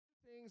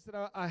things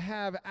that I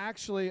have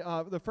actually,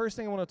 the first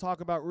thing I want to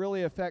talk about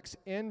really affects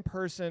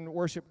in-person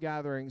worship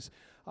gatherings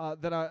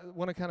that I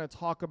want to kind of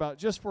talk about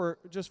just for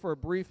a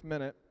brief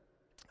minute.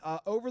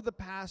 Over the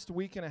past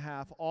week and a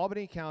half,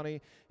 Albany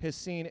County has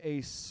seen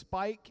a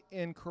spike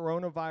in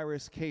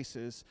coronavirus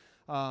cases,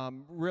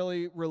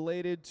 really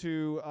related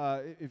to,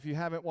 if you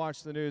haven't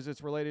watched the news,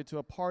 it's related to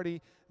a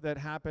party that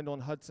happened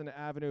on Hudson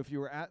Avenue. If you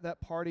were at that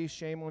party,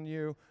 shame on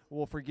you.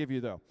 We'll forgive you,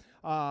 though.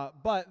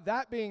 But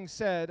that being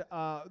said,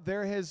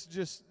 there has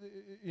just,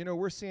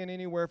 we're seeing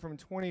anywhere from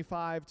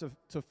 25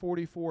 to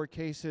 44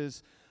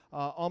 cases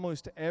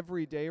almost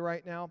every day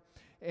right now.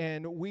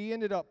 And we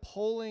ended up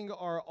polling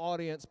our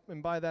audience,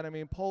 and by that I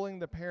mean polling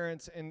the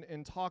parents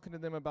and talking to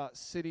them about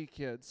City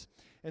Kids.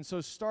 And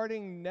so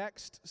starting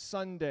next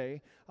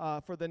Sunday,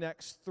 for the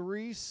next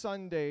 3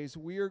 Sundays,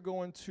 we are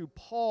going to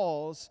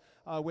pause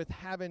with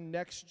having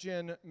Next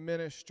Gen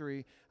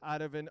ministry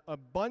out of an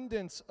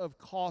abundance of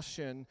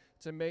caution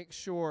to make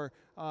sure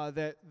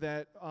that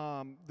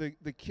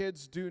the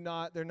kids they're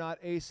not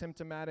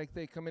asymptomatic.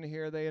 They come in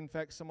here, they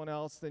infect someone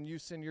else, then you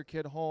send your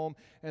kid home,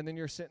 and then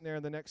you're sitting there,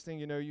 and the next thing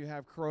you know, you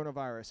have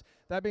coronavirus.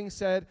 That being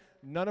said,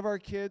 none of our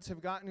kids have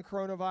gotten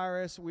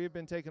coronavirus. We've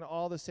been taking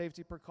all the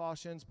safety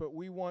precautions, but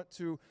we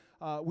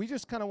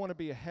just kind of want to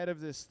be ahead of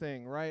this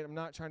thing, right? I'm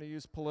not trying to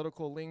use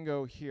political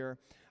lingo here,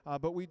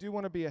 but we do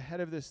want to be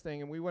ahead of this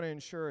thing, and we want to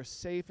ensure a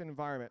safe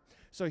environment.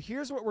 So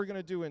here's what we're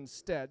going to do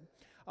instead.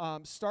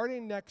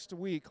 Starting next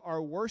week,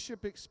 our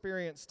worship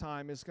experience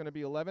time is going to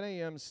be 11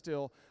 a.m.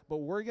 still, but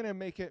we're going to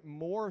make it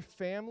more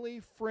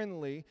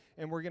family-friendly,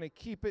 and we're going to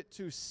keep it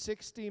to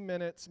 60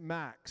 minutes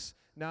max.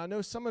 Now, I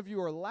know some of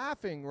you are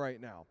laughing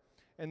right now,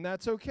 and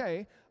that's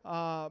okay,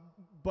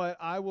 but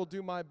I will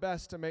do my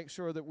best to make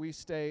sure that we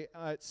stay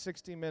at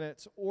 60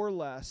 minutes or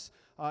less,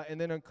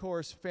 and then, of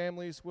course,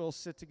 families will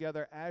sit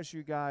together as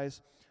you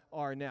guys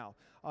are now.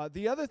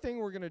 The other thing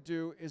we're going to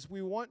do is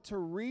we want to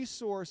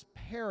resource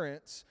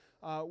parents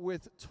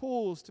with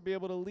tools to be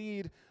able to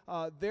lead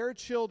their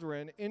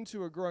children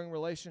into a growing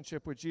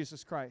relationship with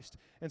Jesus Christ.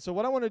 And so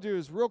what I want to do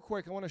is real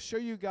quick, I want to show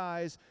you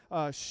guys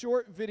a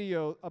short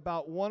video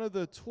about one of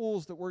the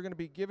tools that we're going to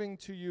be giving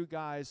to you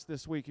guys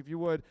this week. If you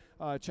would,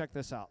 check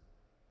this out.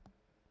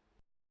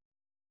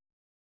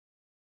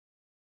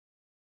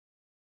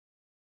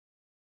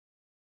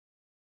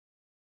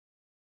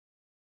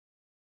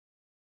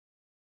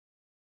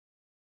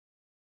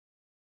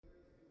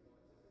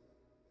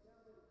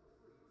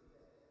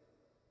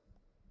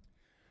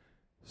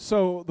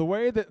 So the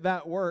way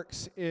that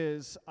works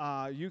is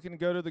you can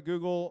go to the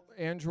Google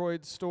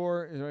Android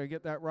store, did I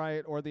get that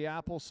right, or the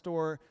Apple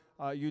store.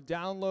 You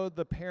download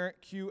the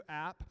ParentCue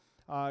app.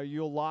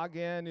 You'll log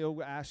in.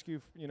 It'll ask you,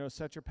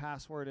 set your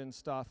password and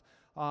stuff.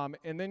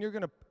 And then you're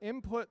going to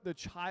input the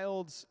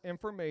child's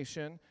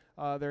information,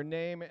 their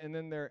name, and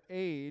then their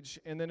age,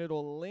 and then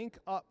it'll link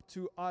up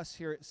to us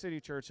here at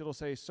City Church. It'll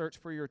say, search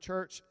for your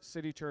church,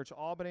 City Church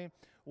Albany.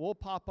 We'll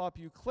pop up.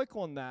 You click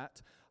on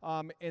that,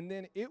 and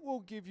then it will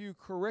give you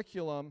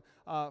curriculum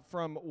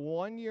from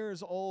 1 year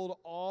old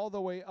all the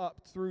way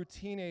up through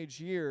teenage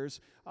years,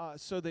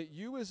 so that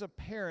you as a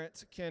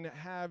parent can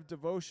have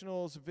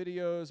devotionals,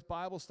 videos,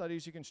 Bible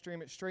studies. You can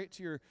stream it straight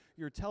to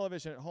your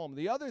television at home.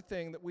 The other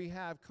thing that we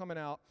have coming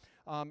out,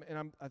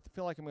 and I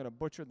feel like I'm going to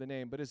butcher the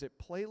name, but is it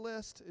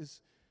Playlist?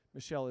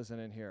 Michelle isn't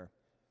in here.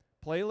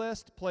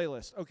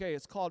 Playlist. Okay,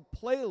 it's called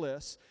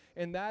Playlist,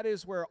 and that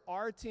is where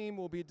our team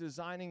will be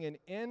designing an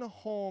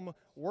in-home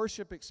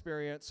worship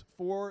experience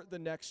for the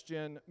Next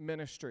Gen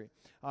ministry,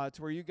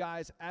 to where you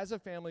guys as a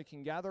family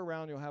can gather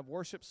around. You'll have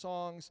worship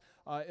songs.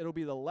 It'll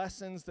be the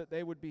lessons that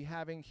they would be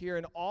having here,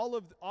 and all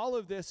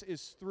of this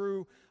is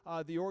through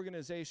the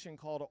organization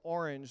called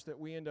Orange that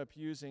we end up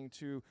using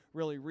to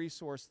really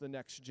resource the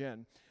Next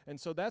Gen. And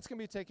so that's going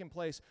to be taking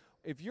place.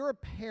 If you're a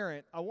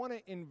parent, I want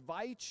to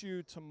invite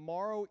you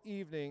tomorrow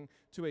evening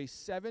to a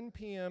 7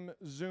 p.m.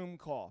 Zoom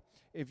call.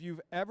 If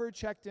you've ever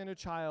checked in a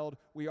child,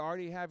 we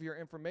already have your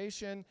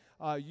information.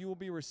 You will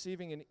be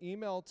receiving an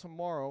email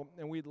tomorrow,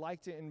 and we'd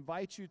like to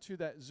invite you to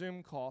that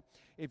Zoom call.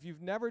 If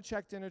you've never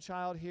checked in a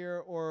child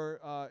here, or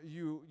if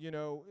you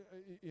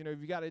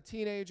got a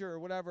teenager or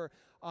whatever,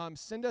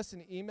 send us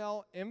an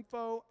email,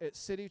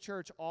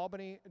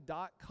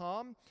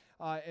 info@citychurchalbany.com.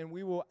 And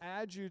we will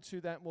add you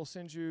to that, and we'll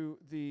send you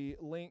the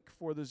link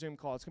for the Zoom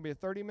call. It's going to be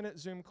a 30-minute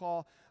Zoom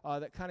call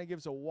that kind of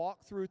gives a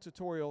walkthrough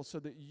tutorial so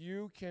that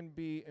you can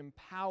be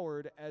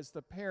empowered as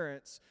the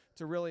parents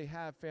to really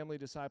have family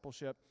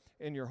discipleship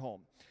in your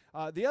home.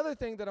 The other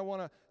thing that I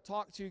want to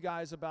talk to you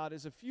guys about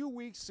is a few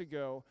weeks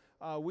ago,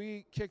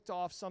 we kicked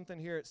off something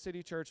here at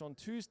City Church on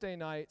Tuesday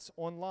nights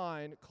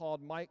online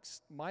called Mike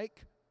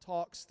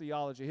Talks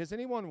Theology. Has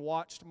anyone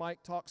watched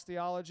Mike Talks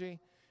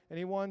Theology?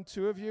 Anyone?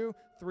 2 of you?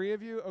 3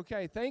 of you?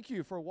 Okay, thank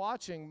you for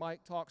watching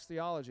Mike Talks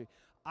Theology.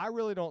 I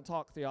really don't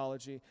talk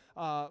theology,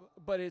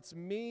 but it's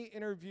me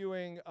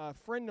interviewing a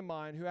friend of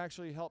mine who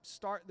actually helped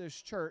start this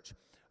church,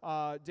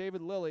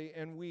 David Lilly,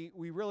 and we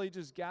really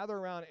just gather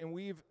around, and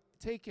we've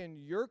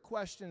taken your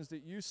questions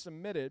that you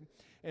submitted,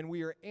 and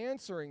we are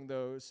answering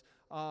those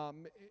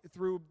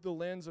through the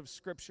lens of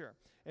Scripture.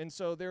 And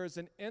so there is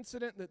an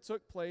incident that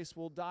took place.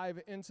 We'll dive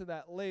into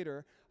that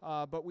later,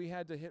 but we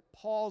had to hit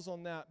pause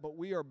on that. But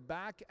we are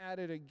back at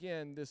it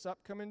again this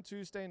upcoming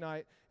Tuesday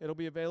night. It'll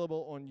be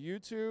available on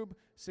YouTube,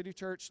 City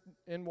Church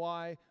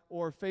NY,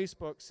 or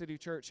Facebook, City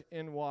Church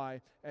NY,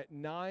 at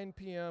 9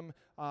 p.m.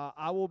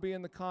 I will be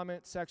in the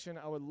comment section.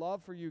 I would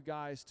love for you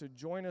guys to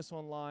join us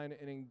online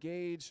and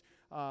engage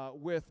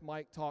with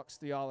Mike Talks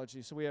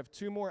Theology. So we have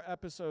 2 more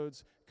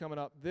episodes coming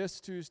up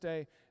this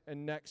Tuesday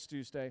and next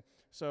Tuesday.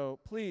 So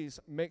please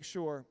make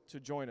sure to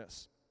join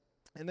us.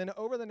 And then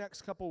over the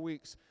next couple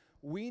weeks,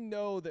 we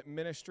know that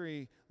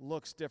ministry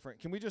looks different.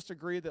 Can we just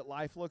agree that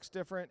life looks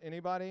different?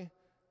 Anybody?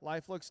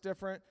 Life looks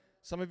different.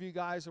 Some of you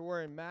guys are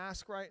wearing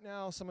masks right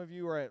now. Some of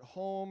you are at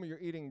home. You're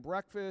eating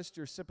breakfast.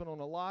 You're sipping on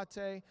a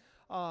latte.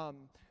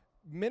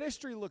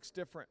 Ministry looks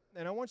different.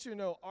 And I want you to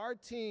know our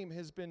team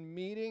has been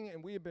meeting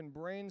and we have been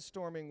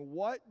brainstorming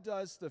what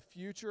does the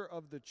future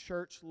of the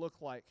church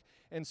look like.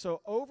 And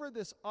so over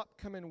this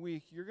upcoming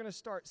week, you're going to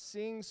start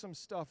seeing some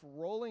stuff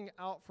rolling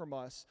out from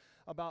us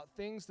about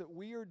things that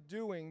we are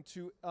doing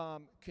to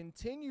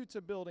continue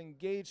to build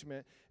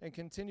engagement and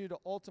continue to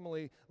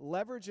ultimately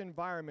leverage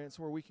environments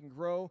where we can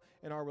grow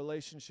in our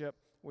relationship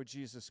with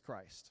Jesus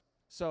Christ.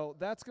 So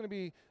that's going to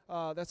be,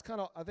 I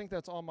think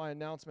that's all my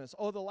announcements.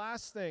 Oh, the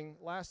last thing,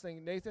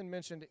 Nathan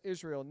mentioned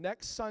Israel.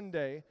 Next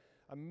Sunday,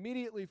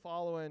 immediately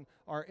following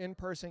our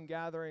in-person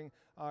gathering,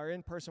 our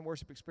in-person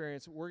worship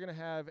experience, we're going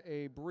to have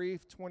a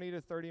brief 20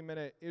 to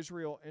 30-minute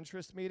Israel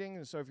interest meeting.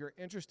 And so if you're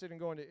interested in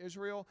going to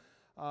Israel,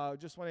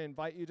 just want to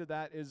invite you to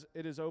that.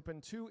 It is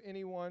open to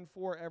anyone,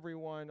 for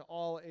everyone,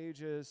 all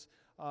ages,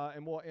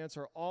 and we'll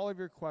answer all of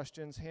your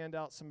questions, hand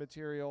out some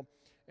material,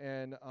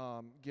 and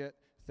get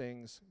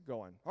things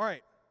going. All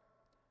right.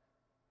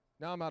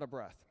 Now I'm out of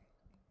breath.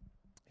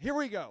 Here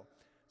we go.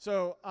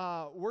 So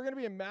we're going to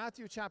be in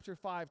Matthew chapter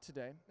 5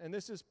 today, and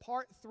this is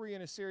part 3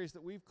 in a series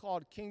that we've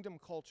called Kingdom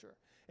Culture.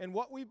 And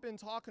what we've been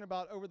talking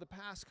about over the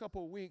past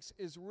couple of weeks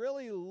is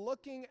really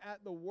looking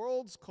at the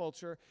world's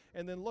culture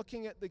and then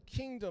looking at the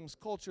kingdom's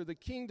culture, the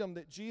kingdom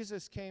that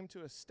Jesus came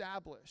to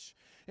establish.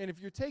 And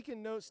if you're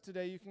taking notes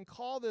today, you can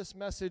call this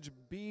message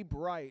Be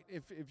Bright.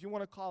 If you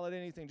want to call it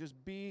anything, just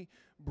be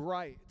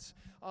bright.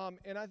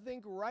 And I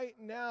think right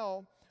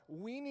now,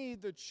 we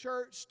need the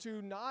church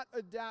to not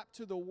adapt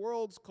to the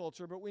world's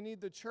culture, but we need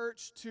the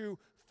church to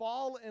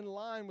fall in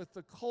line with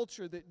the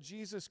culture that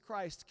Jesus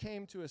Christ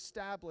came to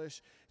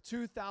establish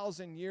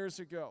 2,000 years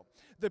ago.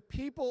 The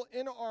people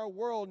in our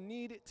world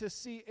need to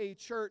see a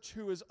church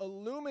who is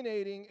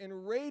illuminating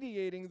and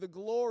radiating the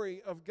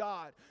glory of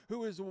God,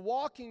 who is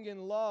walking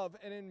in love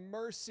and in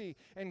mercy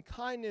and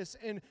kindness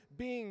and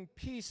being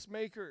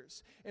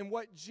peacemakers. And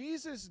what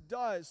Jesus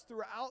does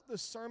throughout the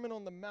Sermon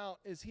on the Mount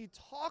is he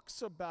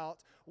talks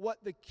about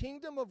what the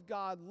kingdom of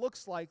God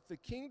looks like, the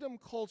kingdom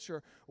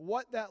culture,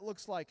 what that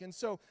looks like. And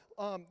so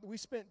we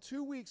spent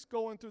 2 weeks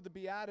going through the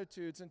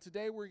Beatitudes, and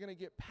today we're going to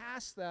get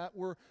past that.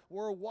 We're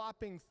a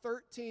whopping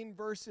 13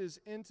 verses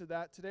into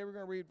that. Today we're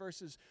going to read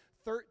verses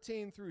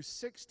 13 through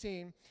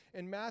 16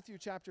 in Matthew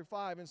chapter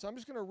 5. And so I'm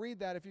just going to read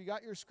that. If you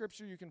got your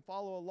scripture, you can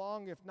follow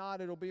along. If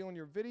not, it'll be on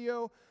your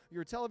video,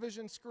 your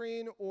television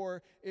screen,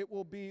 or it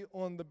will be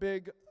on the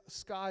big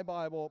Sky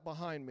Bible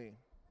behind me.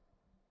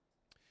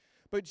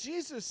 But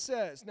Jesus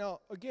says,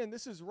 now, again,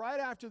 this is right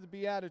after the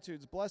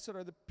Beatitudes. Blessed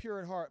are the pure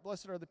in heart.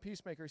 Blessed are the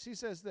peacemakers. He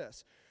says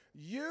this,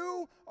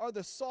 you are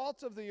the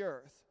salt of the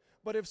earth.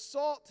 But if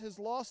salt has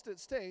lost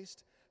its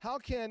taste, how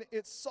can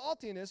its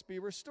saltiness be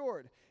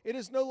restored? It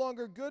is no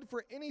longer good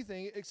for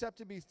anything except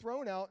to be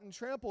thrown out and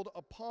trampled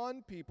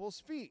upon people's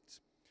feet.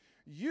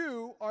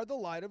 You are the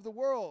light of the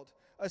world.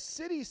 A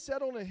city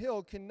set on a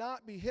hill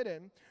cannot be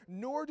hidden,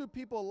 nor do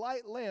people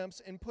light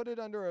lamps and put it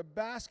under a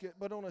basket,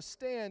 but on a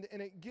stand,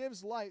 and it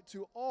gives light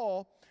to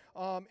all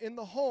in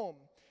the home.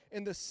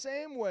 In the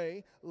same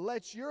way,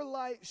 let your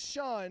light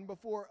shine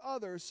before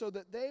others so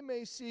that they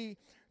may see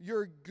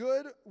your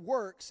good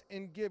works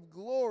and give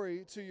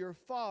glory to your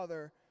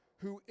Father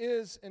who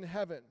is in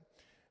heaven.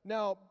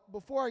 Now,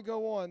 before I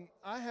go on,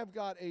 I have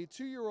got a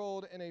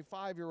 2-year-old and a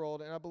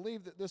 5-year-old, and I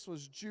believe that this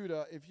was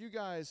Judah. If you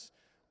guys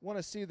want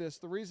to see this,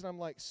 the reason I'm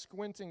like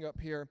squinting up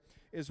here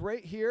is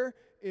right here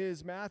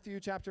is Matthew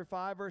chapter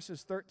 5,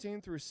 verses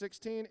 13 through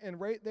 16, and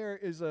right there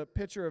is a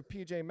picture of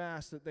PJ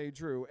Masks that they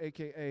drew,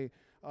 a.k.a.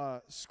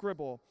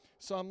 Scribble.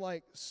 So I'm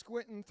like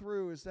squinting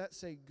through, does that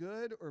say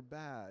good or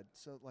bad?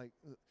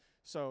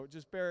 So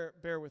just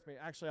bear with me.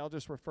 Actually, I'll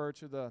just refer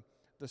to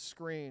the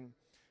screen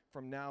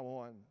from now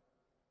on.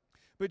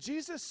 But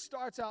Jesus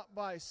starts out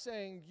by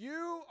saying,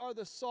 you are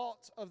the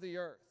salt of the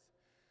earth.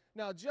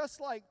 Now, just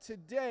like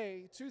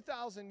today,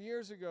 2,000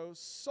 years ago,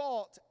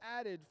 salt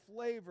added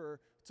flavor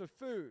to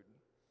food.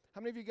 How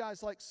many of you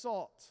guys like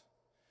salt?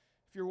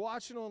 If you're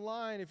watching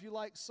online, if you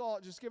like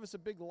salt, just give us a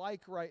big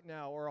like right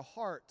now or a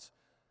heart.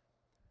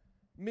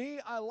 Me,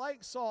 I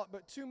like salt,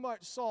 but too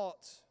much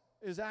salt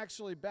is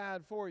actually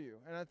bad for you.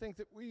 And I think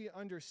that we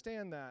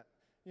understand that.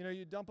 You know,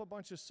 you dump a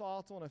bunch of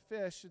salt on a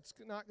fish, it's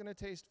not going to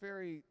taste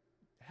very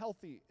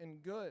healthy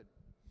and good.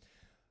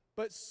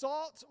 But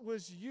salt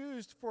was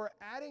used for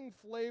adding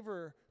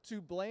flavor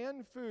to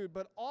bland food,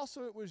 but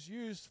also it was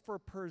used for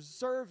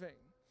preserving.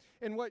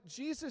 And what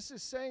Jesus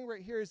is saying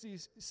right here is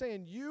he's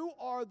saying, you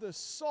are the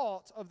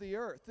salt of the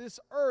earth. This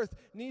earth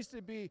needs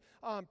to be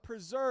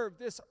preserved.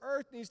 This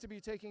earth needs to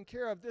be taken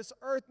care of. This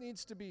earth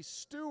needs to be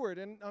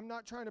stewarded. And I'm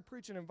not trying to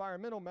preach an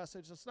environmental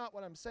message. That's not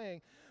what I'm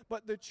saying.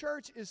 But the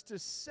church is to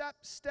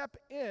step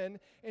in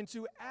and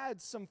to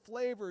add some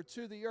flavor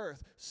to the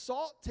earth.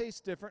 Salt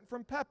tastes different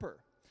from pepper.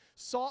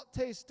 Salt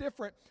tastes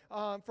different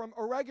from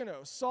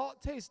oregano.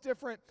 Salt tastes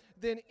different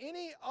than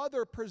any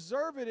other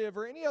preservative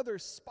or any other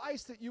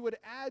spice that you would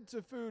add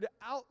to food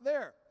out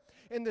there.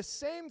 And the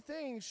same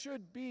thing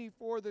should be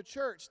for the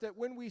church, that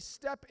when we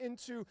step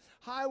into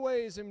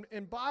highways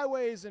and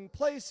byways and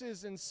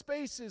places and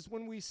spaces,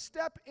 when we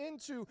step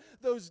into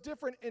those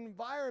different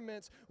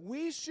environments,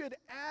 we should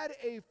add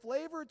a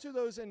flavor to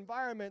those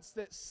environments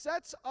that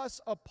sets us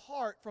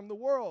apart from the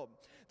world.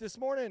 This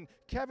morning,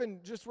 Kevin,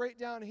 just right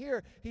down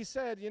here, he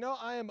said,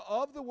 I am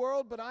of the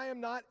world, but I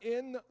am not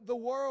in the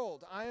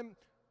world. I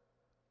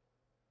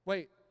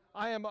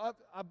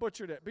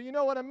butchered it, but you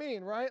know what I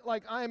mean, right?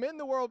 Like, I am in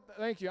the world,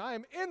 thank you, I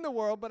am in the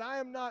world, but I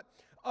am not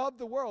of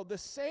the world. The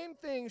same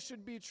thing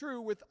should be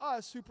true with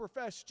us who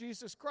profess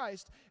Jesus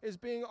Christ as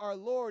being our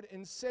Lord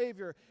and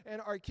Savior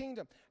and our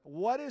kingdom.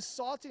 What does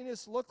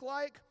saltiness look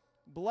like?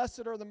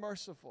 Blessed are the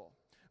merciful.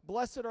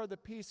 Blessed are the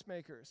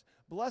peacemakers.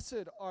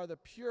 Blessed are the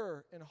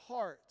pure in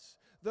heart,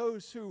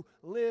 those who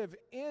live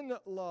in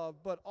love,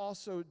 but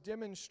also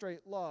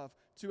demonstrate love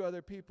to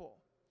other people.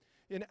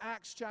 In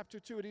Acts chapter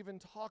 2, it even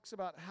talks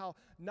about how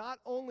not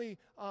only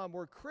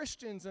were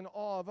Christians in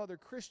awe of other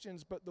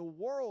Christians, but the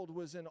world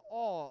was in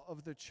awe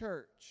of the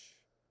church.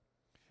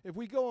 If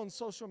we go on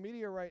social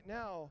media right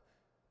now,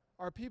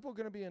 are people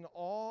going to be in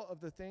awe of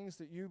the things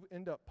that you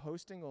end up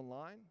posting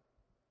online?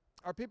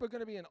 Are people going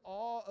to be in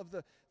awe of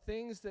the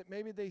things that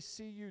maybe they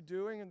see you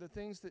doing and the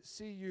things that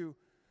see you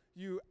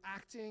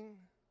acting?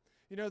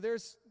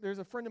 There's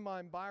a friend of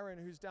mine, Byron,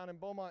 who's down in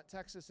Beaumont,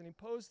 Texas, and he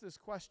posed this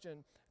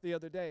question the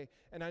other day,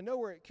 and I know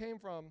where it came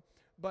from,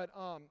 but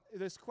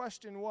this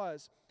question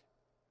was,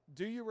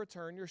 do you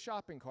return your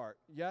shopping cart?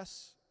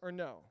 Yes or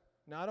no?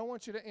 Now, I don't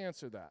want you to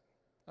answer that.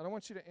 I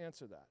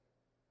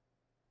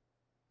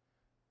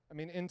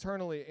mean,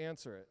 internally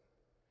answer it.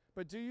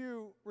 But do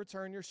you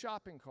return your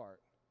shopping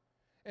cart?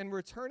 And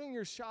returning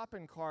your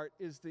shopping cart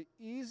is the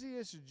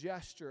easiest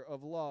gesture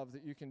of love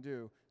that you can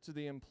do to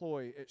the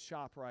employee at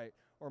ShopRite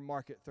or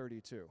Market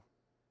 32.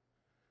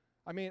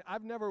 I mean,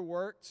 I've never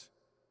worked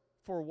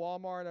for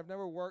Walmart. I've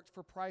never worked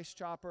for Price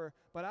Chopper,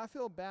 but I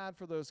feel bad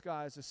for those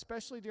guys,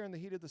 especially during the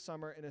heat of the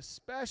summer and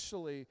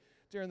especially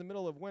during the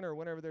middle of winter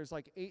whenever there's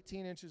like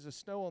 18 inches of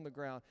snow on the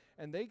ground.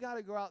 And they got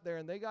to go out there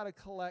and they got to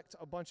collect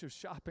a bunch of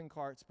shopping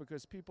carts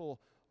because people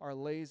are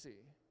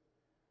lazy.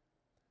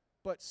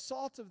 But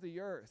salt of the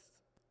earth,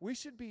 we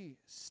should be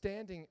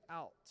standing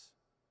out.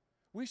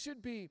 We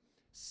should be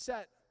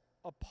set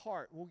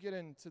apart. We'll get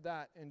into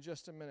that in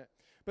just a minute.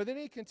 But then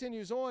he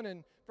continues on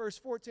in verse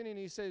 14 and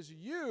he says,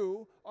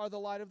 you are the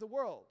light of the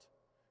world.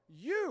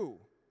 You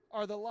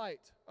are the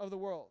light of the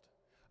world.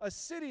 A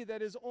city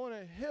that is on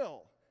a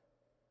hill,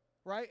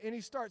 right? And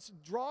he starts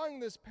drawing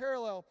this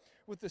parallel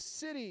with the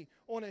city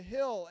on a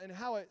hill and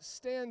how it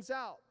stands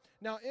out.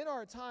 Now, in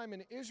our time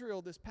in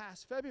Israel this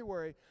past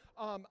February,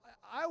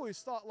 I always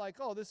thought like,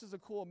 oh, this is a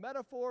cool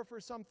metaphor for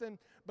something,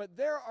 but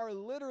there are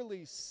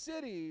literally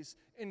cities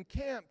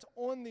encamped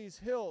on these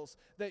hills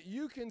that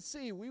you can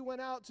see. We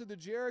went out to the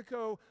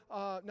Jericho,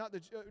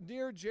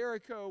 near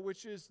Jericho,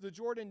 which is the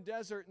Jordan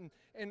Desert,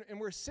 and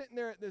we're sitting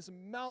there at this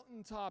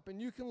mountaintop, and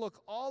you can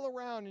look all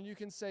around and you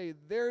can say,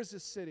 there's a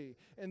city,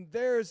 and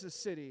there's a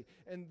city,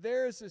 and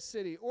there's a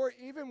city. Or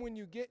even when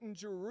you get in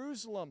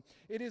Jerusalem,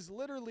 it is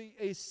literally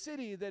a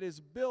city that is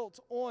built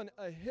on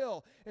a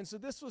hill. And so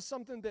this was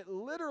something that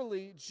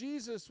literally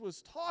Jesus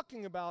was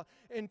talking about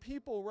and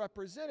people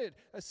represented.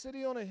 A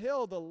city on a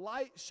hill, the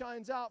light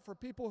shines out for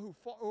people who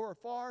are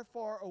far,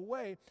 far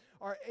away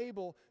are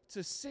able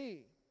to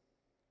see.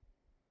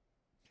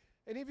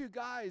 Any of you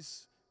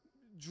guys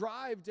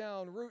drive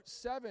down Route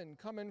 7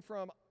 coming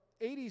from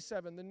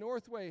 87, the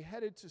Northway,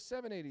 headed to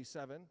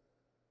 787,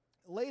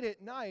 late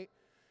at night,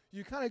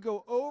 you kind of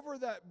go over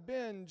that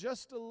bend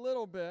just a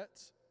little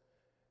bit,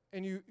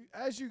 and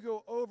as you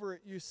go over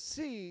it, you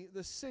see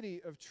the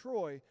city of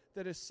Troy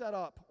that is set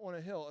up on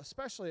a hill,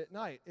 especially at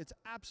night. It's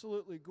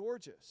absolutely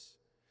gorgeous.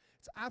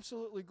 It's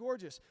absolutely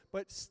gorgeous.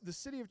 But the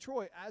city of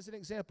Troy, as an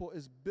example,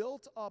 is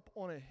built up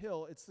on a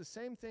hill. It's the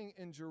same thing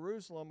in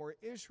Jerusalem or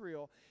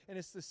Israel, and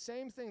it's the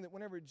same thing that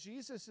whenever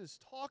Jesus is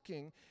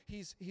talking,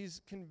 he's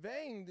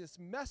conveying this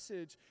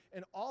message,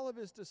 and all of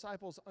his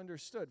disciples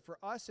understood. For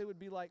us, it would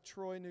be like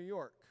Troy, New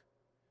York.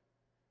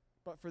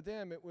 But for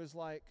them, it was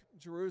like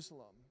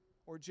Jerusalem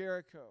or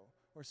Jericho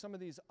or some of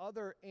these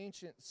other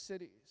ancient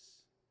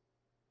cities.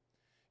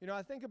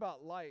 I think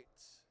about light,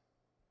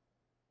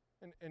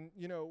 and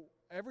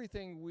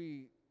everything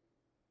we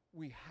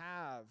we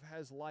have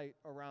has light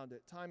around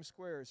it. Times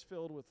Square is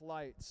filled with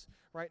lights.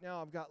 Right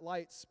now, I've got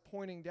lights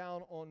pointing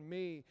down on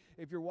me.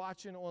 If you're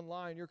watching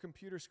online, your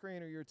computer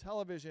screen or your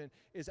television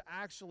is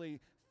actually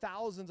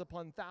thousands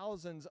upon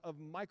thousands of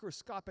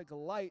microscopic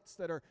lights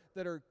that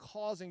are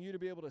causing you to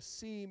be able to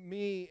see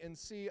me and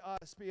see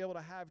us be able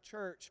to have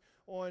church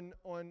on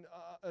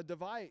a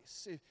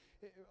device.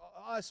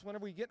 Us,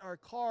 whenever we get in our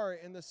car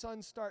and the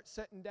sun starts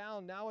setting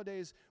down,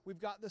 nowadays we've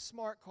got the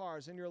smart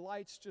cars and your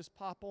lights just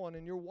pop on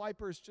and your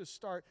wipers just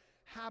start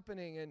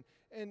happening.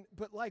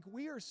 But like,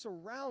 we are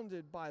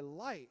surrounded by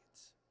light.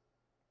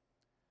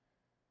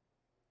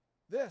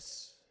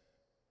 This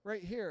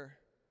right here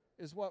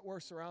is what we're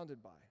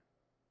surrounded by.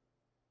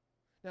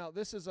 Now,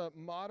 this is a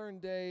modern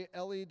day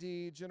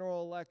LED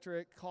General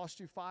Electric. Cost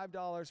you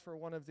 $5 for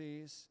one of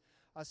these.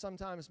 I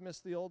sometimes miss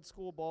the old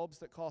school bulbs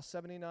that cost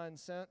 79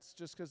 cents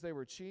just because they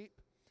were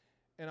cheap.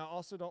 And I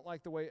also don't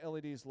like the way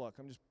LEDs look.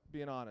 I'm just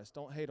being honest.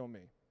 Don't hate on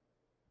me.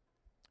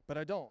 But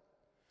I don't.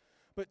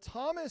 But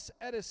Thomas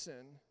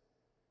Edison,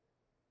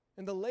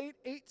 in the late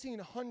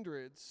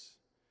 1800s,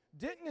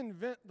 didn't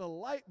invent the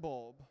light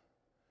bulb,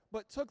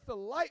 but took the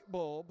light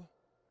bulb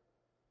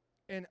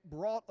and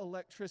brought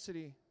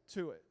electricity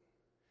to it.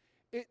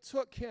 It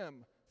took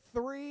him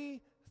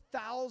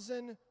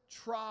 3,000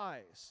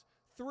 tries.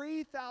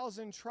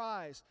 3,000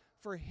 tries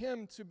for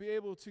him to be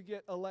able to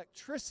get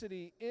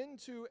electricity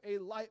into a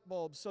light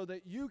bulb so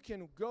that you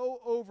can go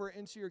over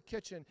into your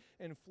kitchen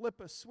and flip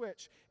a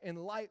switch and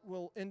light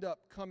will end up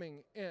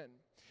coming in.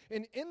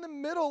 And in the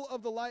middle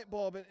of the light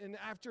bulb, and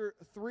after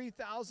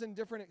 3,000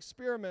 different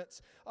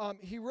experiments,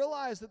 he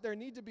realized that there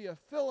needed to be a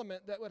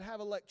filament that would have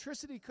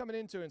electricity coming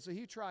into it. And so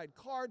he tried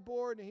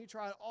cardboard and he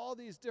tried all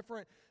these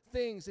different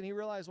things. And he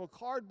realized, well,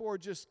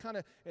 cardboard just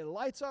it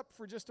lights up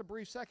for just a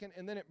brief second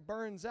and then it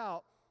burns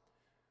out.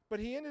 But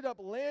he ended up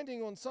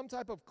landing on some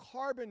type of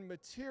carbon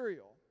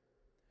material.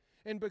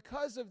 And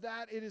because of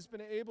that, it has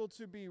been able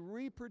to be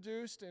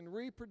reproduced and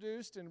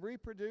reproduced and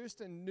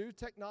reproduced, and new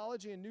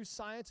technology and new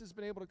science has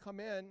been able to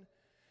come in.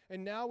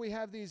 And now we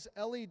have these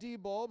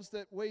LED bulbs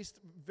that waste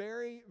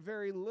very,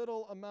 very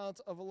little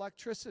amount of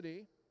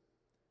electricity.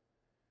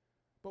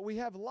 But we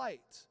have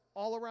light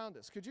all around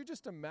us. Could you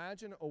just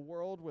imagine a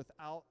world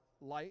without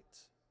light?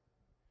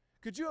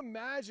 Could you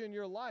imagine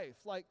your life,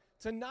 like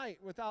tonight,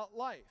 without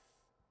life?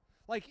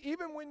 Like,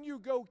 even when you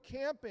go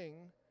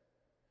camping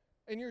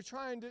and you're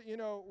trying to,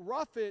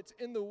 rough it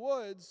in the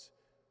woods,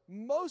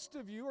 most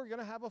of you are going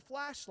to have a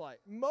flashlight.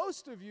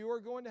 Most of you are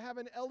going to have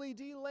an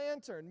LED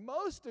lantern.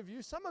 Most of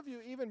you, some of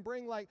you even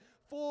bring like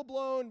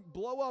full-blown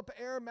blow-up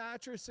air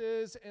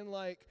mattresses and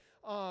like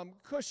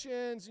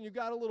cushions, and you've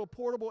got a little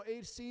portable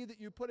AC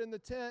that you put in the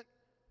tent.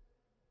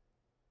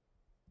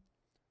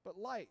 But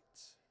light.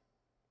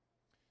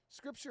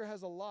 Scripture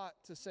has a lot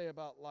to say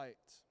about light.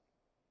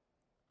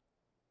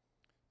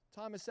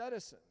 Thomas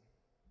Edison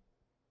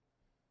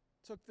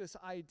took this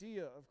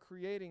idea of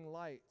creating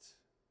light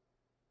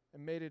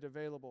and made it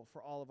available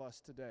for all of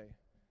us today.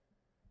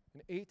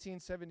 In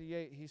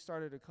 1878, he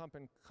started a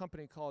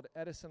company called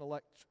Edison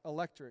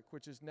Electric,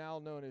 which is now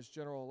known as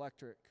General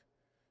Electric,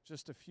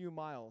 just a few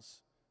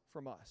miles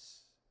from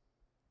us.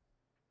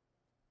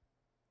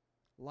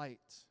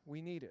 Light,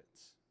 we need it.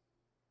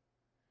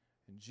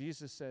 And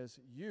Jesus says,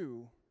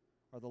 you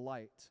are the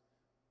light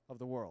of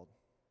the world.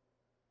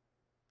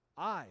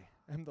 I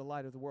am the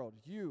light of the world.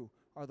 You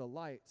are the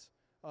light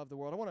of the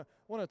world. I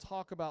want to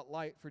talk about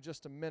light for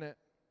just a minute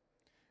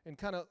and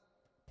kind of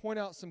point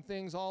out some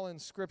things all in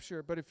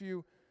Scripture. But if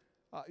you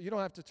don't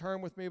have to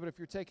turn with me, but if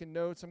you're taking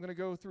notes, I'm going to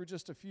go through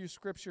just a few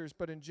scriptures.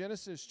 But in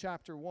Genesis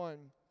chapter 1,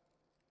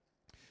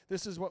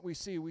 this is what we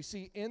see. We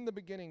see in the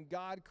beginning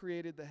God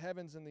created the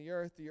heavens and the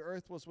earth. The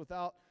earth was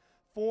without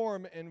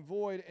form and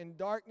void, and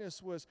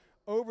darkness was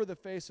over the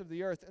face of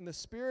the earth, and the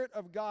Spirit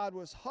of God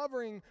was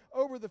hovering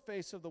over the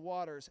face of the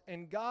waters.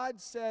 And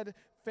God said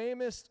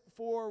famous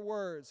 4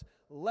 words,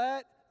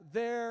 "Let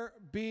there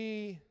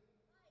be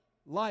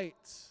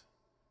light."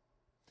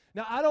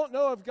 Now, I don't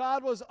know if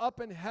God was up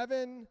in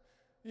heaven,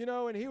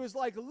 and he was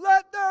like,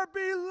 "Let there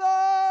be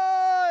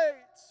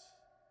light."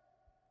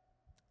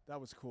 That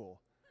was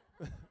cool.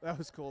 That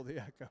was cool, the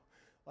echo.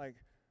 Like,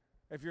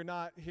 if you're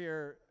not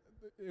here,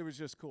 it was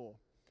just cool.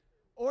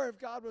 Or if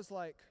God was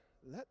like,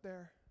 "Let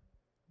there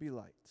be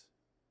light."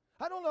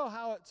 I don't know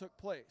how it took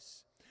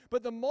place.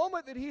 But the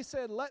moment that he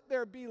said, "Let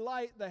there be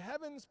light," the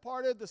heavens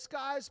parted, the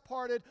skies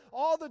parted,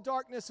 all the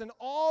darkness and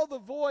all the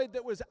void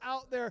that was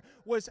out there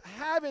was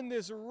having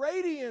this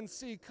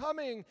radiancy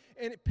coming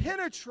and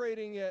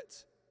penetrating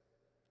it.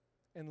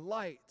 And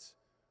light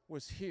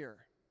was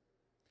here.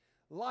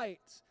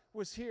 Light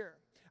was here.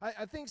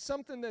 I think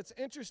something that's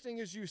interesting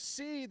is you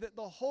see that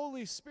the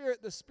Holy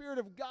Spirit, the Spirit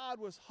of God,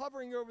 was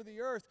hovering over the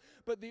earth,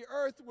 but the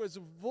earth was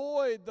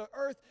void. The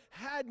earth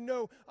had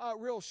no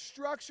real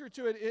structure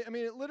to it.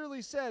 It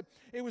literally said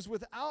it was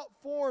without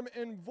form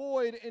and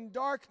void, and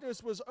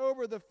darkness was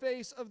over the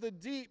face of the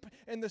deep,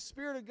 and the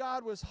Spirit of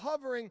God was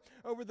hovering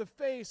over the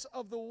face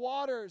of the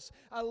waters.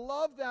 I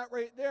love that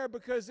right there,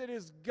 because it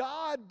is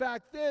God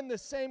back then, the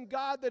same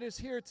God that is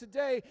here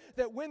today,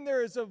 that when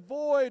there is a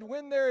void,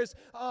 when there is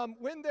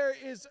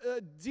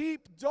a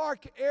deep,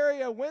 dark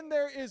area, when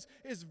there is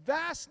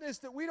vastness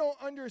that we don't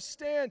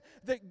understand,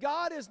 that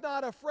God is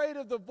not afraid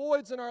of the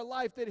voids in our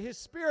life, that His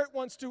Spirit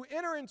wants to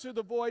enter into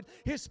the void.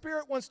 His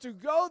Spirit wants to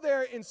go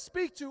there and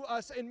speak to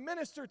us and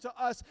minister to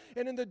us.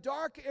 And in the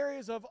dark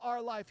areas of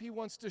our life, He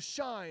wants to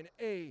shine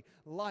a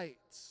light.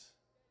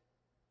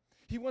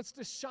 He wants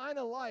to shine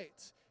a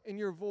light in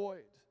your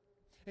void.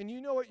 And you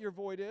know what your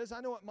void is.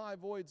 I know what my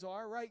voids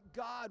are, right?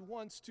 God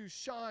wants to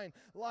shine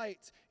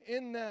light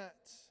in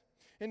that.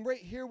 And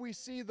right here we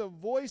see the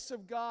voice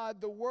of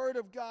God, the Word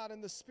of God,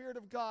 and the Spirit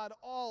of God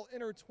all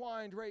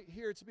intertwined right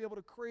here to be able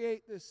to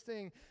create this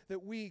thing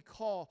that we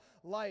call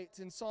light.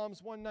 In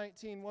Psalms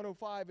 119,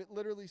 105, it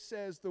literally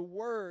says the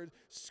Word,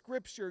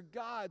 Scripture,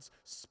 God's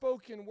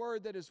spoken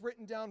Word that is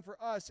written down for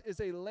us, is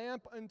a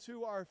lamp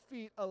unto our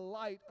feet, a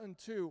light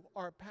unto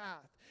our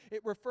path.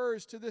 It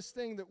refers to this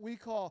thing that we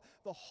call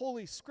the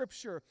Holy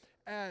Scripture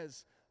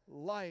as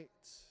light.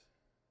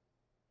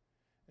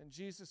 And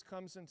Jesus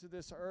comes into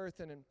this earth,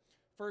 and in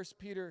 1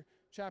 Peter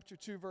chapter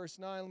 2, verse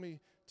 9, let me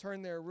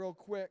turn there real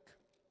quick.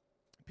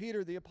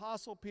 Peter, the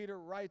Apostle Peter,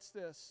 writes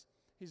this.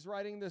 He's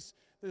writing this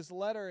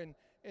letter,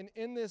 and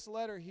in this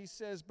letter he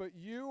says, "But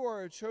you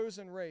are a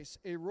chosen race,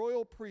 a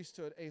royal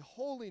priesthood, a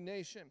holy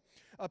nation,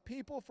 a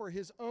people for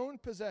His own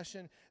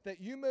possession, that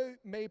you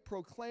may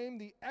proclaim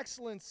the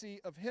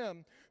excellency of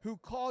Him who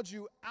called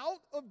you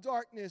out of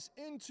darkness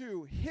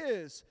into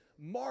His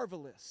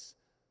marvelous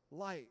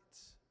light."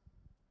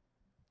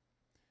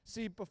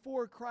 See,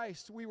 before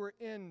Christ, we were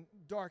in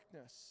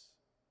darkness.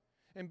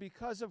 And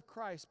because of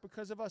Christ,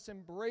 because of us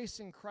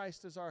embracing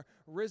Christ as our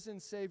risen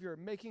Savior,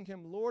 making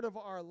Him Lord of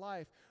our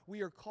life, we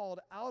are called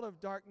out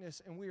of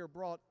darkness and we are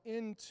brought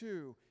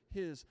into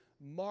His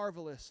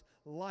marvelous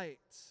light.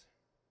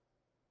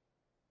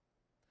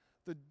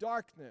 The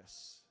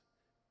darkness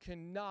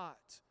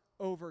cannot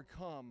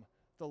overcome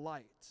the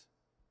light.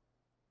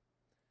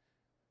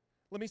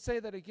 Let me say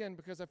that again,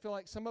 because I feel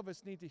like some of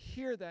us need to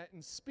hear that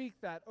and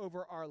speak that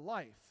over our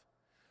life.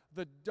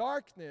 The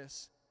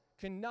darkness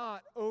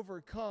cannot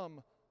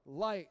overcome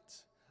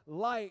light.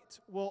 Light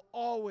will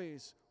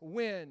always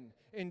win.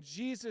 And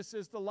Jesus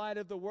is the light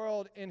of the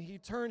world, and He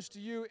turns to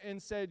you and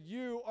said,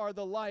 "You are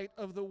the light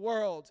of the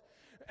world."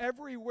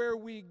 Everywhere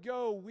we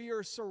go, we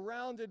are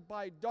surrounded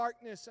by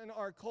darkness in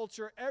our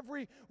culture.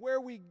 Everywhere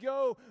we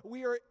go,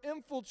 we are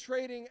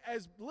infiltrating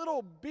as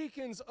little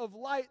beacons of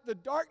light the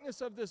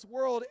darkness of this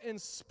world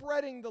and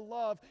spreading the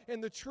love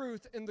and the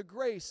truth and the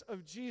grace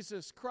of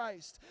Jesus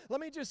Christ. Let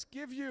me just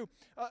give you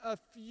a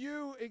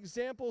few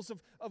examples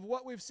of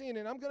what we've seen.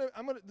 And I'm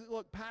gonna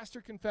look,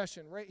 pastor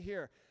confession right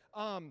here.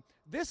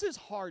 This is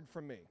hard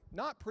for me.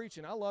 Not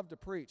preaching. I love to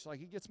preach.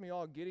 Like, it gets me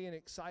all giddy and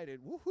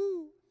excited.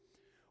 Woohoo!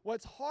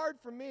 What's hard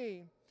for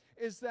me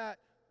is that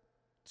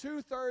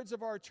 2/3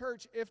 of our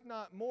church, if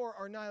not more,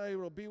 are not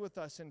able to be with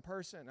us in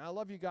person. I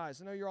love you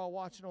guys. I know you're all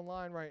watching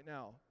online right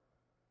now.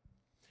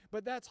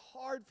 But that's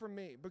hard for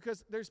me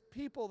because there's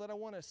people that I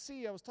want to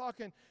see. I was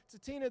talking to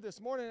Tina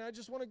this morning, and I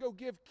just want to go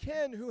give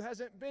Ken, who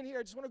hasn't been here,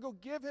 I just want to go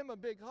give him a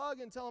big hug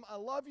and tell him, "I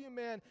love you,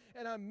 man,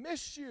 and I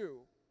miss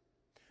you."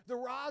 The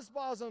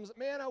Rosbosms,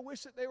 man, I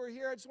wish that they were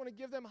here. I just want to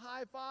give them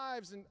high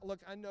fives. And look,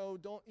 I know,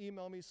 don't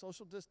email me,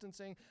 social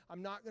distancing.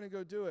 I'm not going to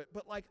go do it.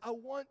 But like, I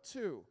want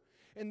to.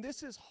 And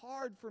this is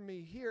hard for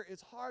me here.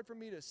 It's hard for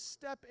me to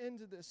step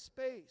into this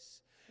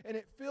space. And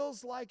it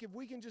feels like if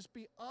we can just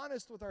be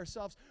honest with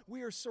ourselves,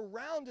 we are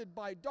surrounded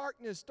by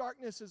darkness.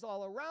 Darkness is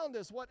all around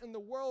us. What in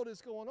the world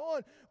is going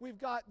on? We've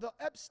got the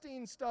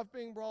Epstein stuff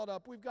being brought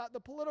up. We've got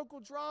the political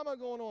drama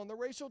going on. The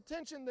racial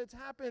tension that's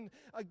happened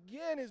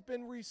again has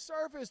been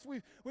resurfaced.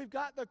 We've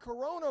got the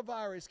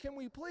coronavirus. Can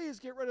we please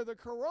get rid of the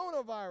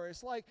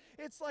coronavirus? Like,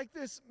 it's like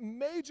this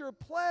major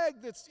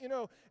plague that's,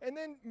 and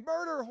then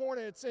murder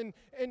hornets and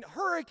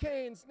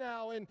hurricanes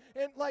now. And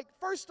like,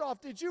 first off,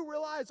 did you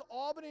realize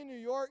Albany, New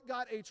York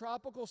got a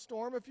tropical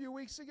storm a few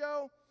weeks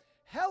ago?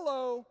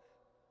 Hello.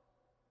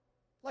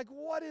 Like,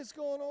 what is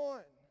going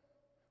on?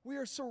 We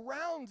are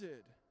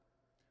surrounded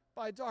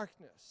by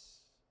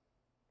darkness.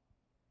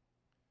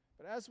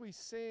 But as we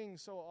sing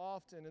so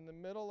often, in the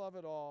middle of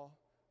it all,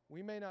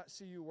 we may not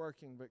see you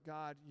working, but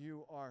God,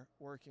 you are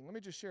working. Let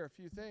me just share a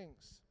few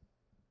things.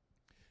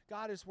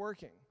 God is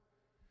working.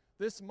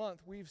 This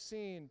month, we've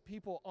seen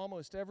people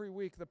almost every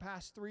week. The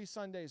past 3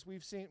 Sundays,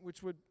 we've seen,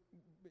 which would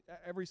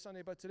every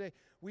Sunday but today,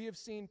 we have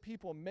seen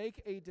people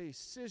make a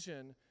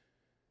decision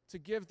to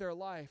give their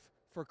life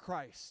for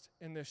Christ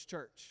in this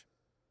church.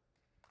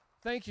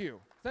 Thank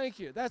you. Thank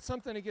you. That's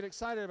something to get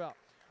excited about.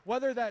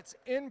 Whether that's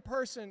in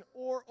person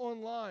or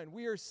online,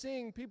 we are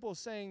seeing people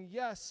saying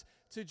yes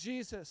to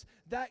Jesus.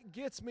 That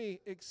gets me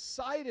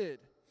excited.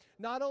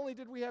 Not only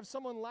did we have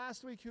someone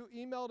last week who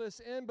emailed us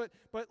in, but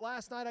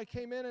last night I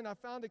came in and I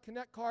found a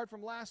Connect card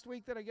from last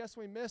week that I guess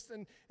we missed,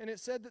 and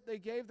it said that they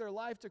gave their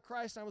life to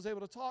Christ, and I was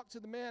able to talk to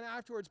the man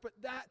afterwards. But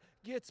that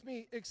gets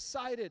me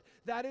excited.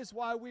 That is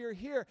why we are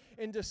here.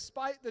 And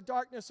despite the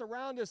darkness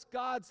around us,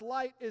 God's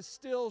light is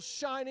still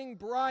shining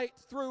bright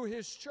through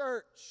His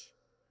church.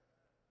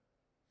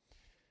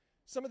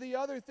 Some of the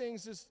other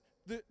things is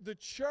the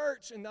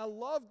church, and I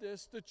love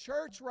this, the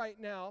church right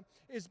now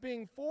is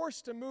being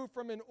forced to move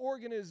from an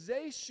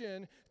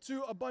organization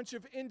to a bunch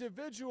of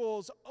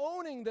individuals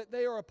owning that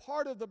they are a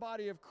part of the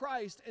body of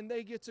Christ and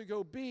they get to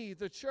go be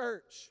the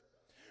church.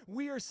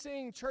 We are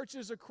seeing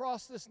churches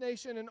across this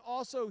nation and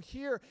also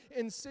here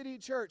in City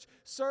Church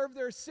serve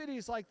their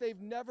cities like they've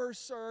never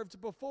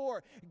served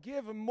before.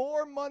 Give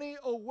more money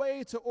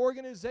away to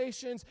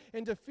organizations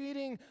and to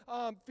Feed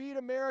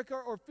America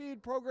or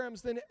feed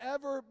programs than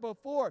ever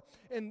before.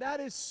 And that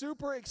is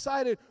super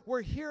excited.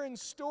 We're hearing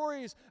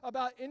stories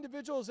about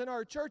individuals in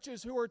our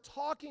churches who are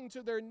talking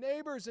to their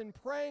neighbors and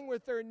praying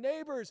with their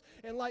neighbors,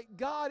 and like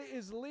God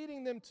is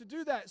leading them to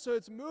do that. So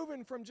it's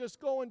moving from just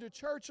going to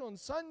church on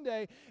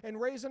Sunday and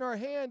raising our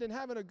hand and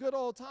having a good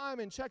old time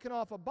and checking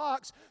off a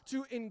box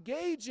to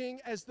engaging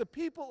as the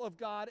people of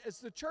God, as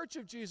the church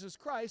of Jesus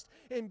Christ,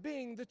 and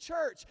being the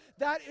church.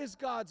 That is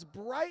God's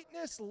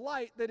brightness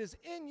light that is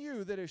in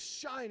you, that is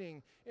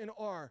shining in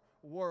our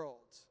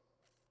world.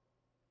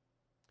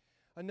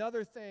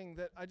 Another thing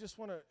that I just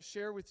want to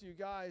share with you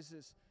guys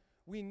is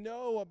we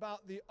know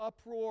about the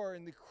uproar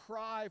and the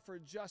cry for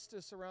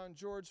justice around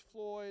George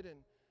Floyd and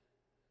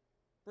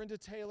Brenda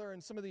Taylor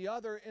and some of the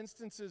other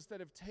instances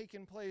that have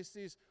taken place,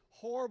 these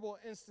horrible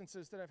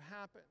instances that have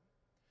happened.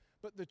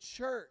 But the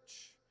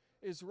church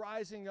is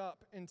rising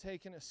up and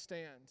taking a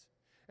stand.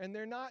 And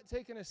they're not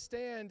taking a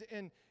stand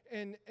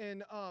in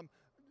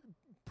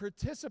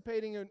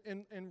participating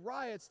in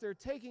riots. They're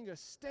taking a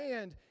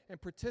stand and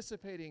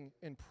participating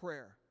in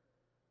prayer.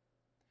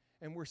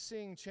 And we're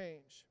seeing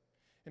change.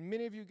 And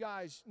many of you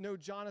guys know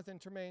Jonathan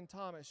Tremaine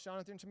Thomas.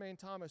 Jonathan Tremaine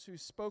Thomas,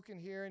 who's spoken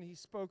here, and he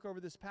spoke over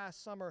this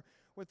past summer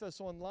with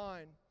us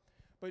online.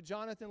 But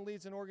Jonathan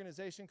leads an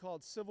organization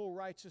called Civil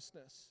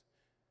Righteousness.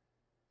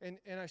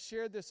 And I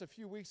shared this a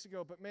few weeks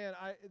ago, but man,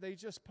 they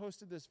just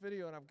posted this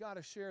video, and I've got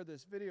to share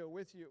this video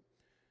with you.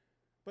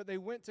 But they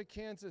went to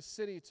Kansas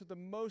City, to the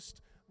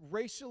most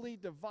racially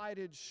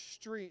divided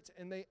street,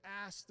 and they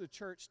asked the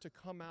church to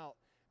come out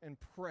and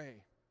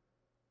pray.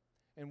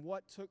 And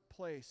what took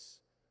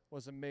place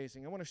was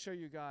amazing. I want to show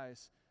you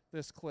guys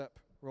this clip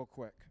real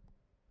quick.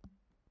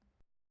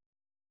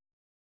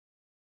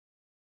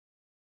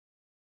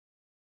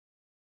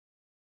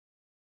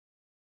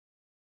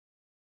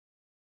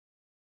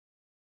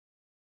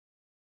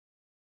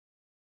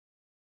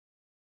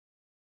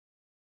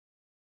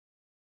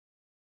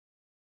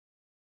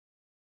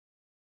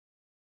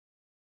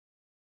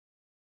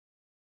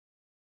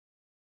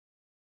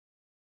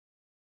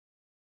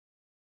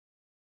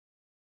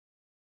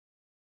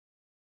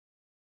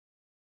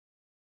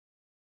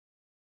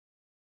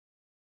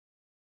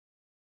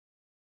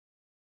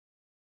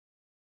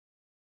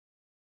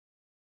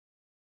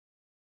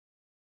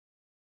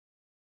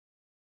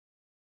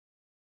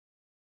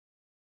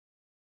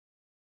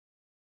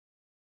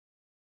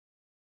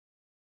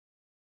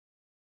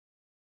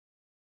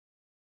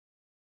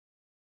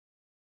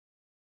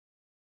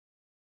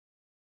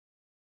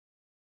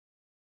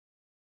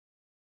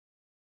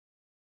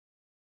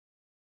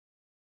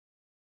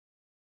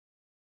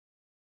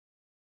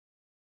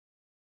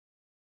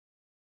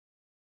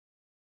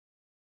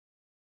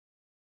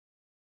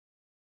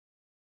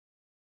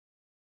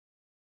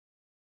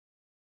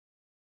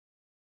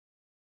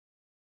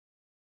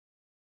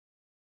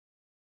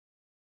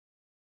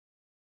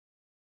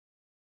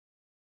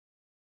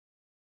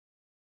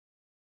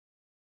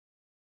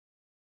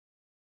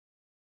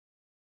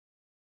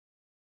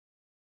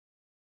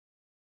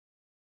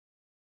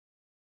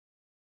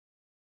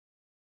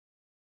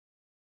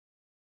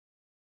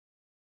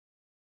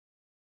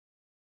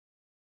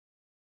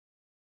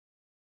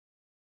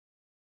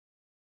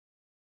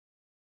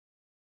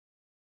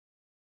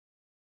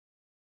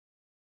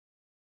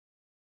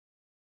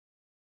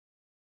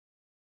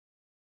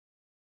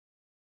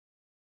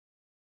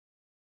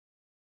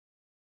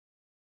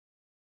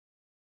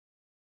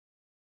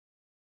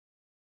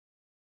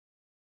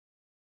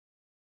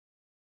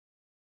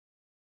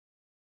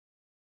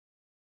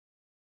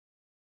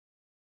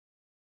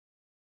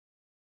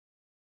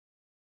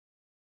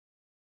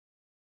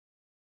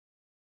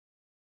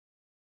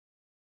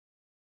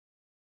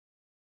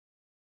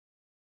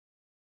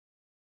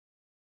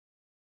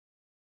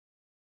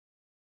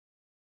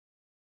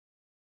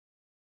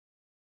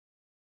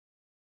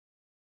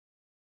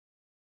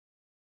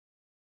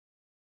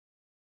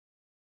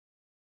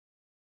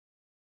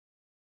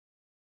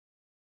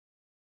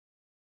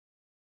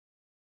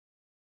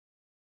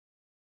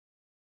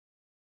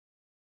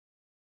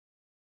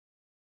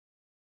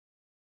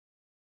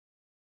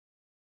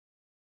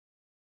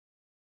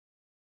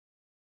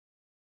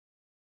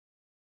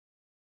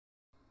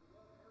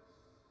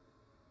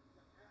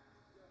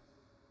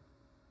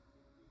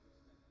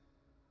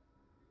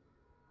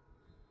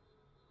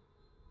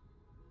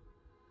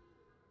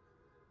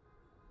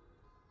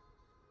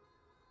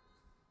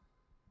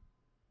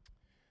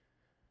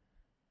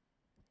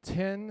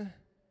 10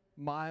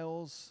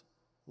 miles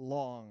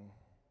long.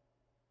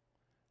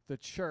 The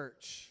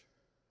church,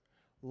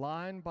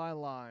 line by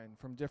line,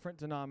 from different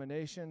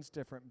denominations,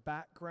 different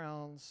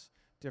backgrounds,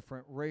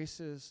 different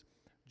races,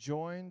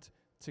 joined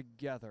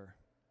together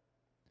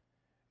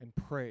and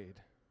prayed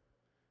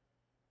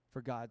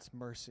for God's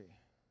mercy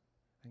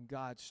and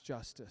God's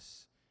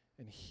justice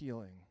and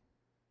healing.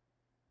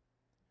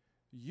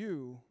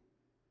 You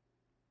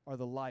are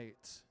the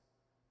light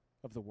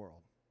of the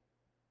world.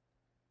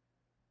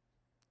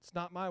 It's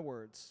not my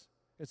words.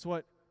 It's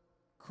what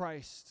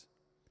Christ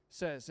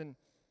says. And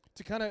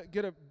to kind of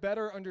get a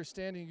better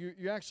understanding,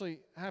 you actually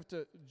have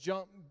to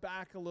jump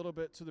back a little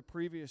bit to the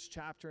previous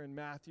chapter in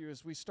Matthew.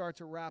 As we start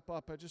to wrap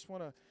up, I just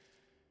want to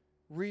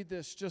read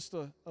this just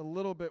a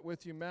little bit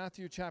with you.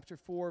 Matthew chapter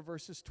 4,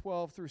 verses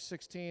 12 through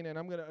 16. And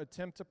I'm going to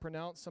attempt to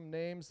pronounce some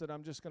names that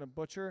I'm just going to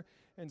butcher.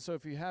 And so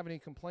if you have any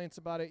complaints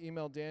about it,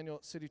 email Daniel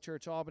at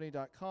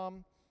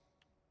citychurchalbany.com.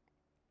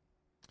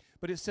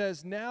 But it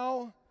says,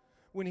 now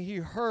when he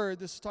heard,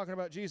 this is talking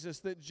about Jesus,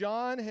 that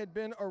John had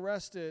been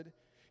arrested,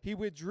 he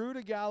withdrew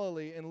to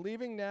Galilee, and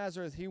leaving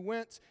Nazareth, he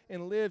went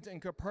and lived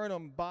in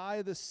Capernaum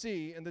by the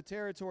sea in the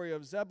territory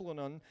of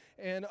Zebulun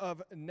and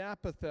of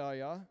Naphtali.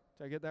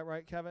 Did I get that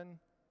right, Kevin?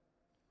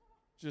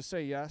 Just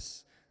say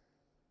yes.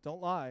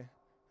 Don't lie.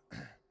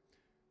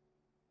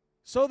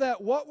 So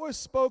that what was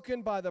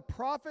spoken by the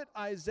prophet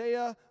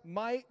Isaiah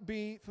might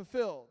be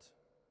fulfilled.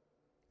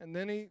 And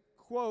then he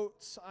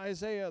quotes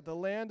Isaiah, the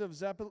land of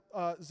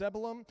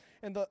Zebulun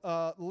and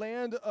the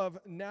land of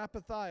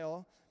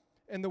Naphtali,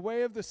 and the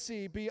way of the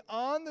sea,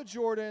 beyond the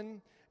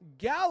Jordan,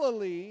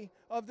 Galilee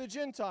of the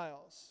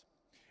Gentiles.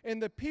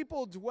 And the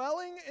people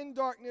dwelling in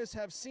darkness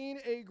have seen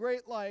a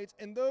great light,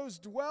 and those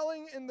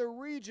dwelling in the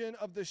region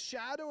of the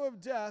shadow of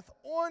death,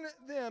 on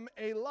them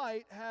a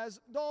light has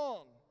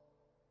dawned.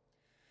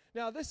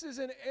 Now, this is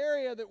an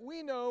area that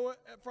we know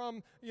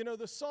from,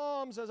 the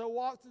Psalms, as I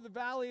walk through the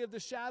valley of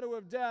the shadow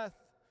of death,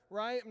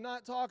 right? I'm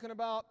not talking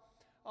about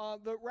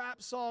the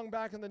rap song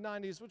back in the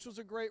 90s, which was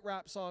a great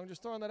rap song,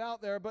 just throwing that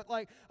out there. But,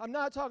 I'm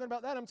not talking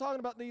about that. I'm talking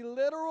about the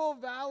literal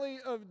valley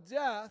of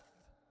death,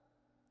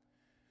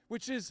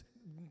 which is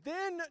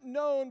then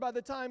known by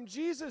the time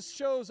Jesus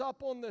shows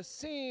up on the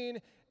scene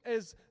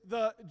as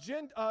the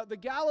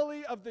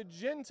Galilee of the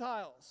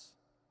Gentiles.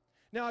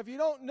 Now, if you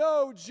don't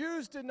know,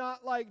 Jews did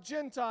not like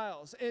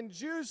Gentiles, and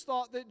Jews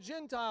thought that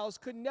Gentiles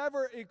could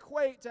never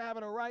equate to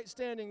having a right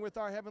standing with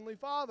our Heavenly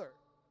Father.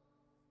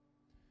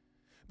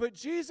 But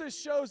Jesus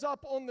shows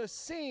up on the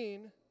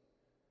scene,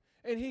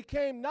 and he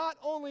came not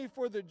only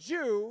for the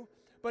Jew,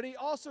 but he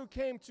also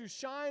came to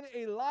shine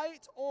a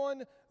light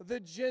on the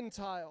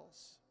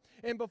Gentiles.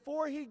 And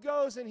before he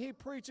goes and he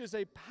preaches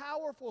a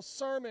powerful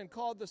sermon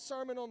called the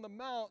Sermon on the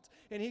Mount,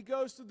 and he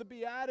goes through the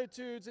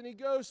Beatitudes, and he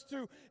goes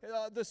through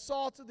the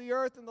salt of the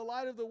earth and the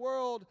light of the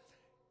world,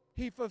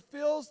 he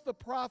fulfills the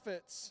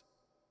prophets,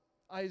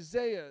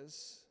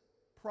 Isaiah's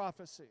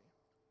prophecy,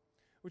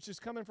 which is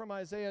coming from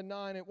Isaiah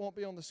 9. It won't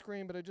be on the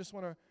screen, but I just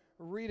want to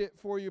read it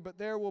for you. But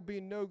there will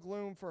be no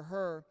gloom for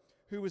her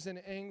who was in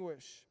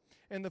anguish.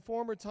 In the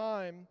former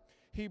time,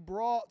 he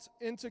brought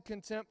into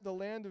contempt the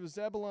land of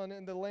Zebulun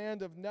and the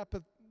land of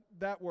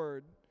that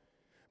word.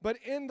 But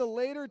in the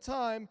later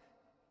time,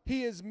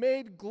 he has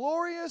made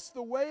glorious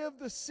the way of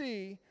the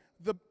sea,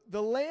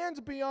 the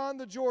land beyond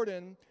the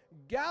Jordan,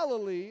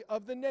 Galilee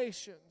of the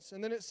nations.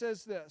 And then it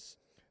says this,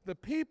 the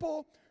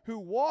people who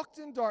walked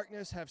in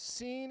darkness have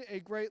seen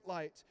a great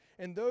light,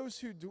 and those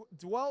who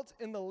dwelt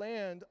in the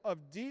land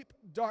of deep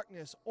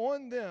darkness,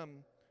 on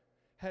them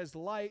has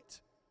light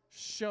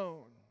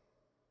shone.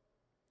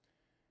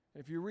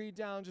 If you read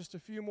down just a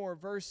few more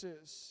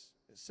verses,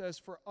 it says,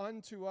 for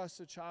unto us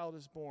a child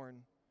is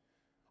born,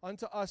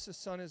 unto us a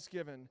son is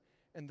given,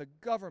 and the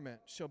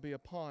government shall be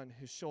upon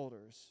his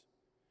shoulders.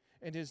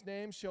 And his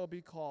name shall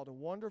be called a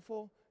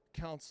Wonderful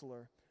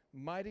Counselor,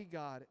 Mighty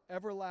God,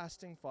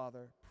 Everlasting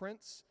Father,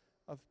 Prince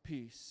of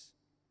Peace.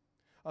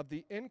 Of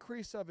the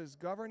increase of his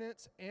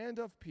governance and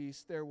of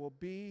peace there will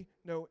be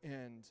no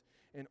end.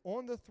 And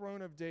on the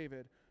throne of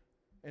David,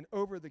 and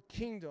over the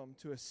kingdom,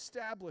 to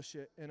establish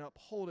it and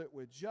uphold it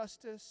with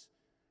justice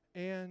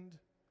and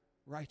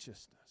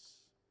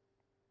righteousness.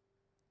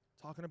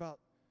 Talking about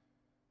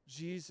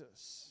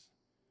Jesus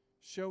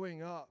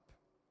showing up.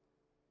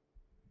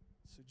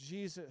 So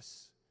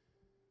Jesus,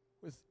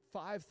 with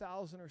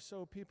 5,000 or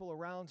so people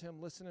around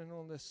him listening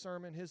on this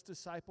sermon, his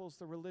disciples,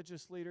 the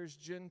religious leaders,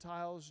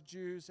 Gentiles,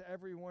 Jews,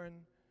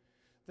 everyone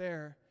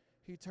there,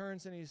 he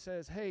turns and he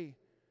says, hey,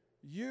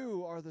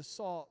 you are the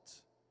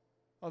salt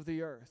of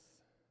the earth.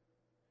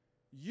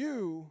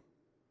 You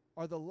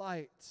are the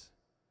light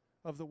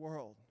of the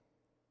world.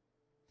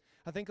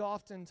 I think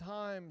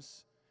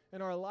oftentimes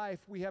in our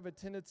life we have a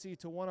tendency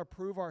to want to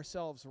prove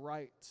ourselves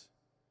right.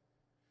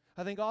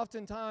 I think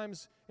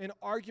oftentimes in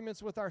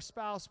arguments with our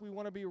spouse we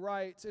want to be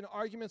right. In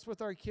arguments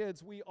with our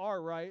kids we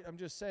are right. I'm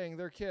just saying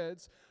they're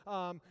kids.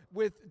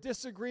 With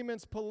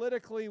disagreements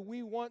politically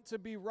we want to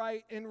be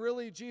right. And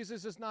really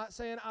Jesus is not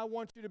saying I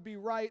want you to be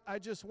right. I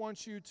just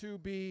want you to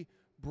be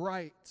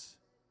bright.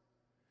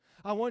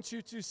 I want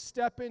you to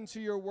step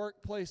into your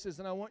workplaces,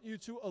 and I want you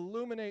to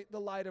illuminate the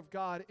light of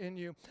God in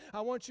you.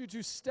 I want you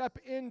to step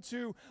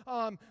into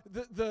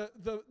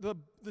the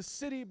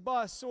city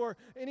bus or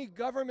any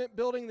government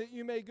building that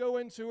you may go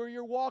into, or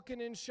you're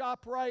walking in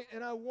ShopRite,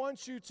 and I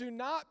want you to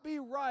not be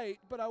right,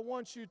 but I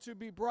want you to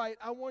be bright.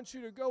 I want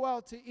you to go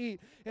out to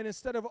eat, and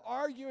instead of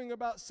arguing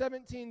about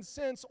 17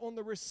 cents on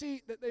the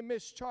receipt that they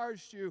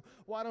mischarged you,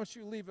 why don't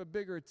you leave a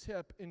bigger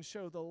tip and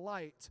show the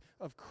light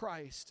of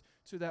Christ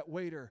to that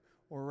waiter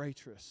or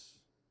waitress?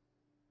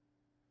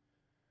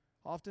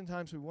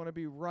 Oftentimes we want to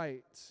be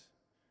right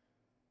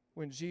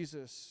when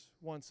Jesus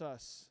wants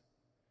us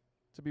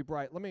to be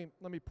bright. Let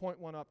me point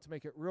one up to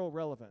make it real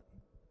relevant.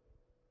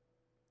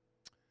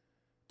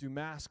 Do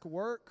masks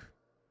work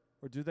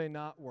or do they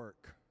not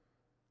work?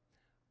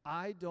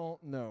 I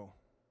don't know.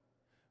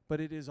 But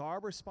it is our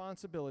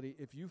responsibility,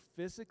 if you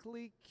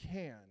physically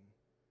can,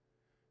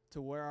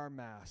 to wear our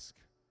mask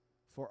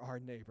for our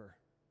neighbor,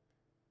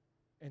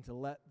 and to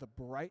let the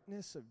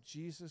brightness of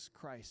Jesus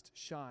Christ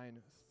shine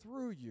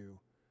through you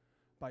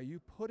by you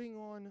putting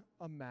on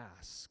a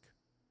mask.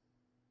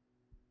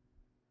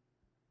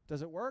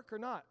 Does it work or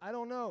not? I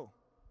don't know.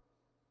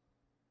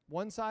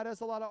 One side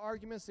has a lot of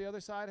arguments, the other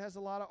side has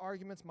a lot of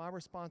arguments. My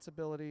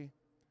responsibility,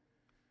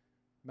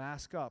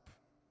 mask up,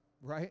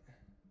 right?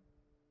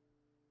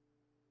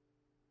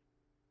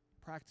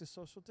 Practice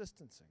social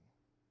distancing.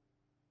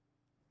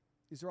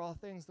 These are all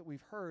things that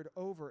we've heard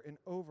over and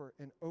over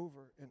and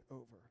over and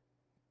over.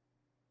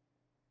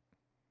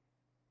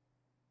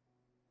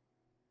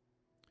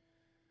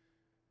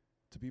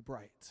 To be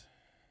bright.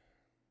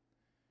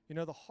 You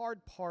know, the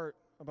hard part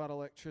about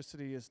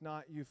electricity is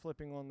not you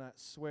flipping on that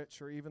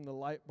switch or even the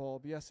light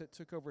bulb. Yes, it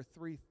took over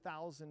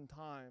 3,000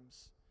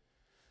 times.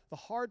 The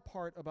hard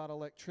part about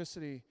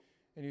electricity,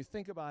 and you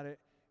think about it,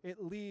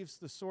 it leaves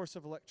the source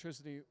of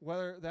electricity,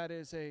 whether that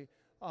is a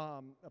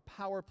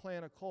power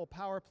plant, a coal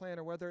power plant,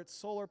 or whether it's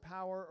solar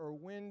power or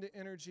wind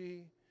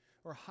energy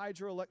or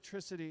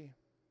hydroelectricity.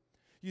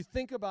 You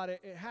think about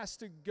it, it has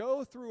to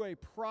go through a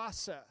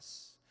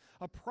process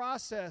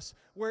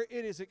where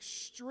it is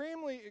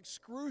extremely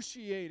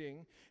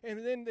excruciating,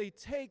 and then they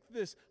take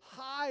this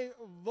high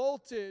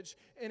voltage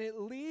and it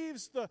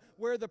leaves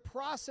where the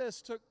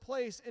process took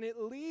place, and it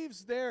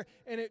leaves there,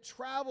 and it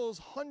travels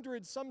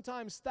hundreds,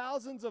 sometimes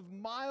thousands of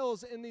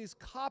miles in these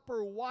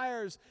copper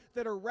wires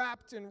that are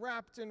wrapped and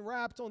wrapped and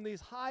wrapped on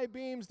these high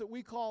beams that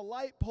we call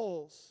light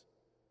poles.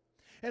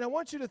 And I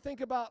want you to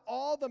think about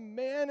all the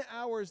man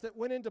hours that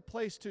went into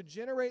place to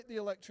generate the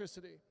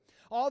electricity.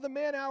 All the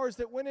man hours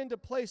that went into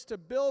place to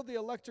build the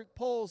electric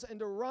poles and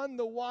to run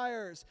the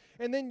wires.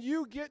 And then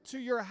you get to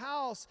your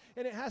house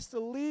and it has to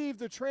leave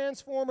the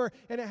transformer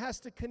and it has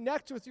to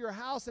connect with your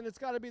house, and it's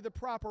got to be the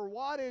proper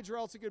wattage or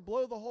else it could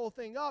blow the whole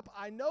thing up.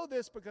 I know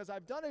this because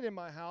I've done it in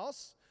my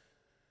house.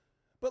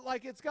 But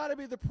it's got to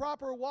be the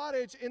proper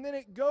wattage, and then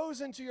it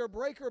goes into your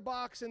breaker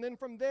box, and then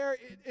from there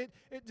it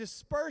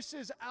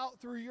disperses out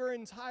through your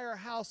entire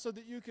house so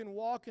that you can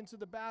walk into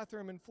the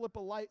bathroom and flip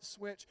a light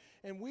switch,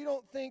 and we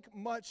don't think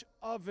much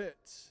of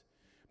it.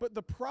 But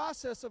the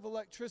process of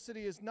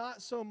electricity is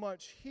not so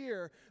much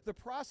here. The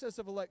process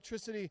of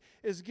electricity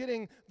is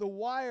getting the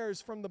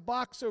wires from the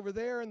box over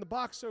there and the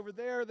box over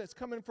there that's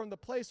coming from the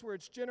place where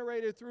it's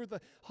generated through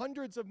the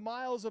hundreds of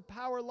miles of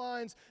power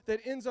lines that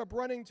ends up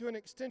running to an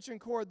extension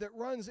cord that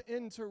runs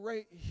into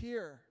right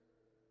here.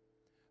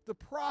 The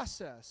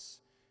process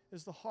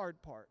is the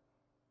hard part.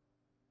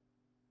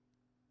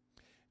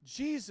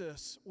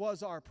 Jesus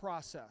was our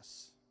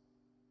process.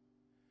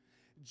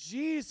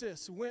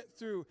 Jesus went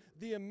through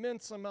the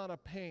immense amount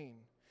of pain.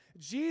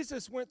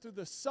 Jesus went through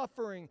the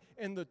suffering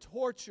and the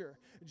torture.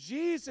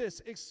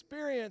 Jesus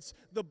experienced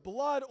the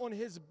blood on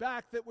his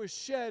back that was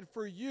shed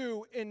for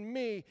you and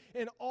me.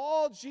 And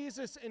all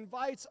Jesus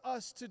invites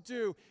us to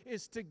do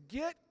is to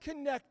get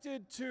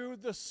connected to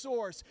the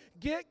source,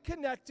 get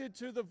connected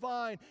to the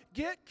vine,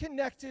 get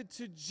connected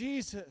to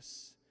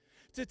Jesus.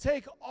 To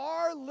take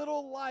our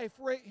little life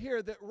right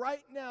here that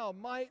right now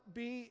might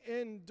be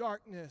in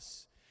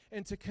darkness,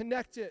 and to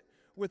connect it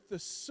with the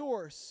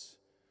source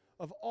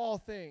of all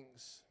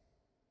things.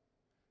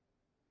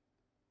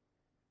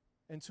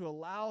 And to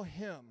allow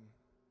him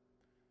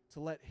to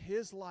let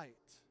his light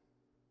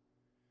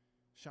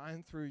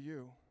shine through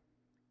you.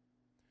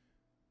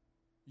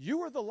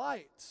 You are the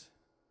light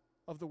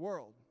of the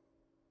world.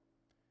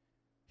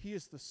 He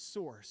is the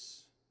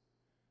source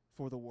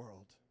for the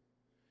world.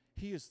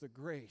 He is the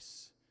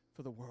grace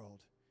for the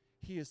world.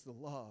 He is the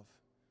love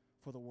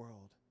for the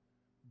world.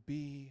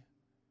 Be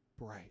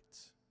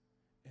bright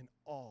in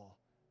all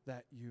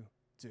that you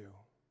do.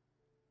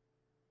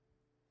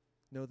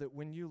 Know that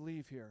when you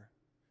leave here,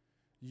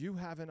 you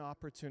have an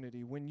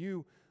opportunity. When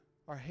you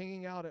are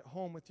hanging out at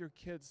home with your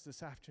kids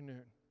this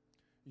afternoon,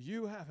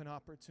 you have an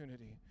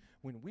opportunity.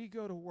 When we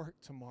go to work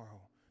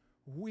tomorrow,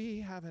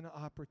 we have an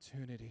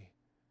opportunity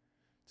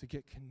to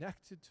get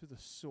connected to the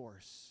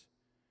source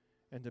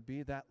and to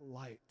be that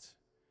light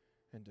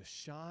and to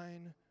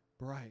shine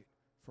bright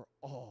for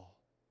all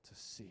to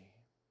see.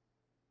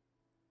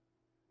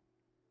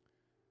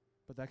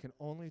 But that can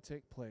only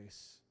take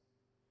place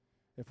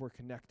if we're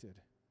connected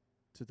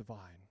to the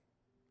vine,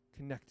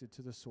 connected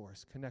to the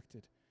source,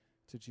 connected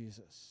to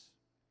Jesus.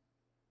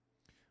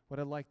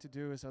 What I'd like to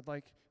do is if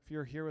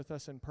you're here with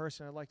us in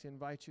person, I'd like to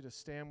invite you to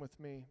stand with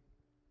me.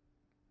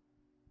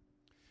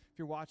 If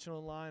you're watching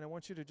online, I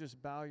want you to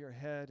just bow your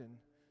head and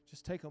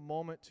just take a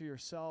moment to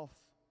yourself,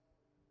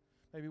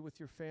 maybe with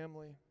your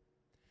family.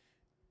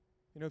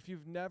 You know, if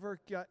you've never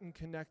gotten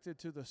connected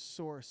to the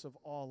source of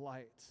all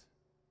light,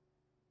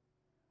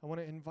 I want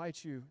to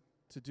invite you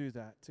to do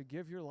that, to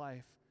give your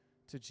life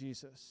to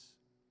Jesus.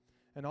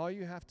 And all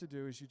you have to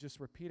do is you just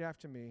repeat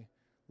after me,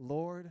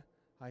 Lord,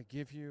 I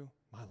give you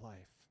my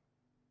life.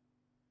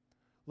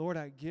 Lord,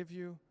 I give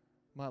you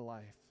my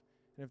life.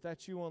 And if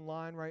that's you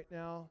online right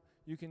now,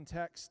 you can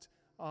text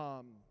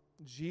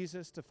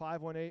Jesus to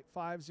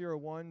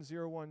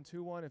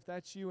 518-501-0121. If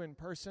that's you in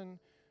person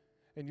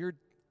and you're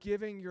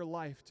giving your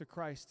life to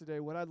Christ today,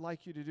 what I'd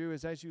like you to do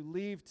is as you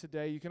leave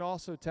today, you can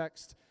also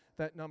text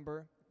that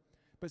number,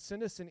 but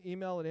send us an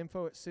email at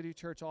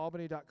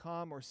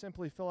info@citychurchalbany.com or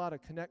simply fill out a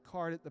connect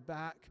card at the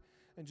back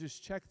and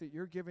just check that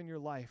you're giving your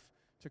life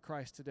to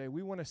Christ today.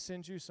 We want to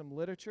send you some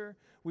literature.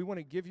 We want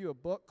to give you a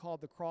book called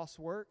The Cross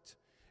Worked,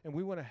 and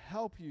we want to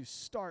help you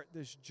start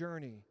this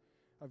journey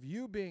of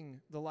you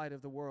being the light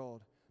of the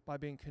world by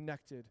being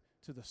connected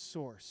to the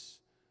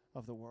source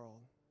of the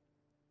world.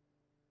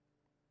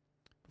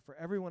 But for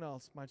everyone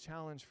else, my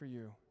challenge for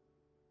you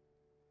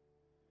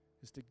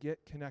is to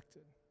get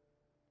connected,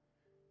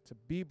 to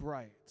be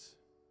bright,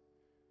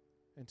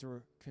 and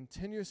to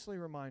continuously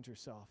remind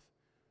yourself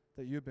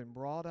that you've been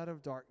brought out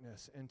of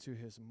darkness into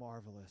his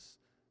marvelous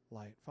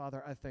light.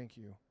 Father, I thank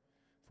you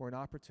for an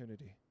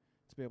opportunity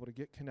to be able to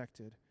get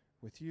connected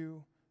with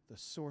you, the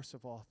source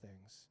of all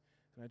things.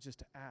 And I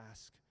just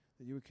ask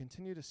that you would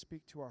continue to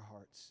speak to our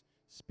hearts,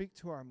 speak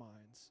to our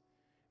minds,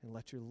 and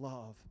let your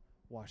love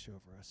wash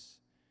over us.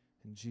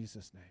 In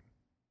Jesus' name.